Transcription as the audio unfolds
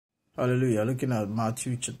Hallelujah. Looking at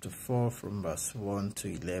Matthew chapter 4 from verse 1 to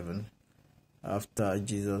 11. After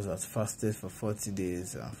Jesus has fasted for 40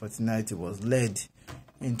 days and 40 nights, he was led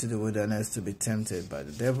into the wilderness to be tempted by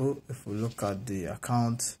the devil. If we look at the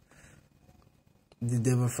account, the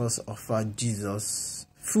devil first offered Jesus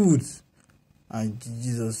food. And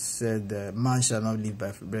Jesus said, man shall not live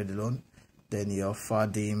by bread alone. Then he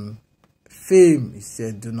offered him fame. He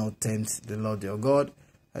said, do not tempt the Lord your God.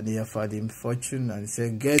 And he offered him fortune. And he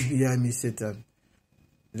said, get behind me, Satan.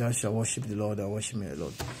 Thou shalt worship the Lord and worship me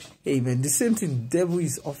alone. Amen. The same thing the devil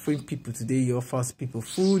is offering people today. He offers people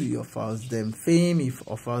food. He offers them fame. He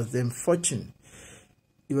offers them fortune.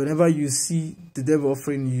 Whenever you see the devil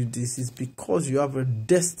offering you this, is because you have a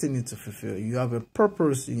destiny to fulfill. You have a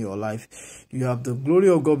purpose in your life. You have the glory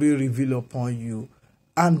of God being revealed upon you.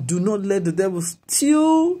 And do not let the devil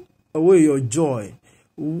steal away your joy.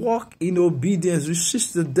 Walk in obedience.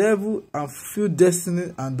 Resist the devil and fulfill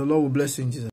destiny, and the Lord will bless you in Jesus' name.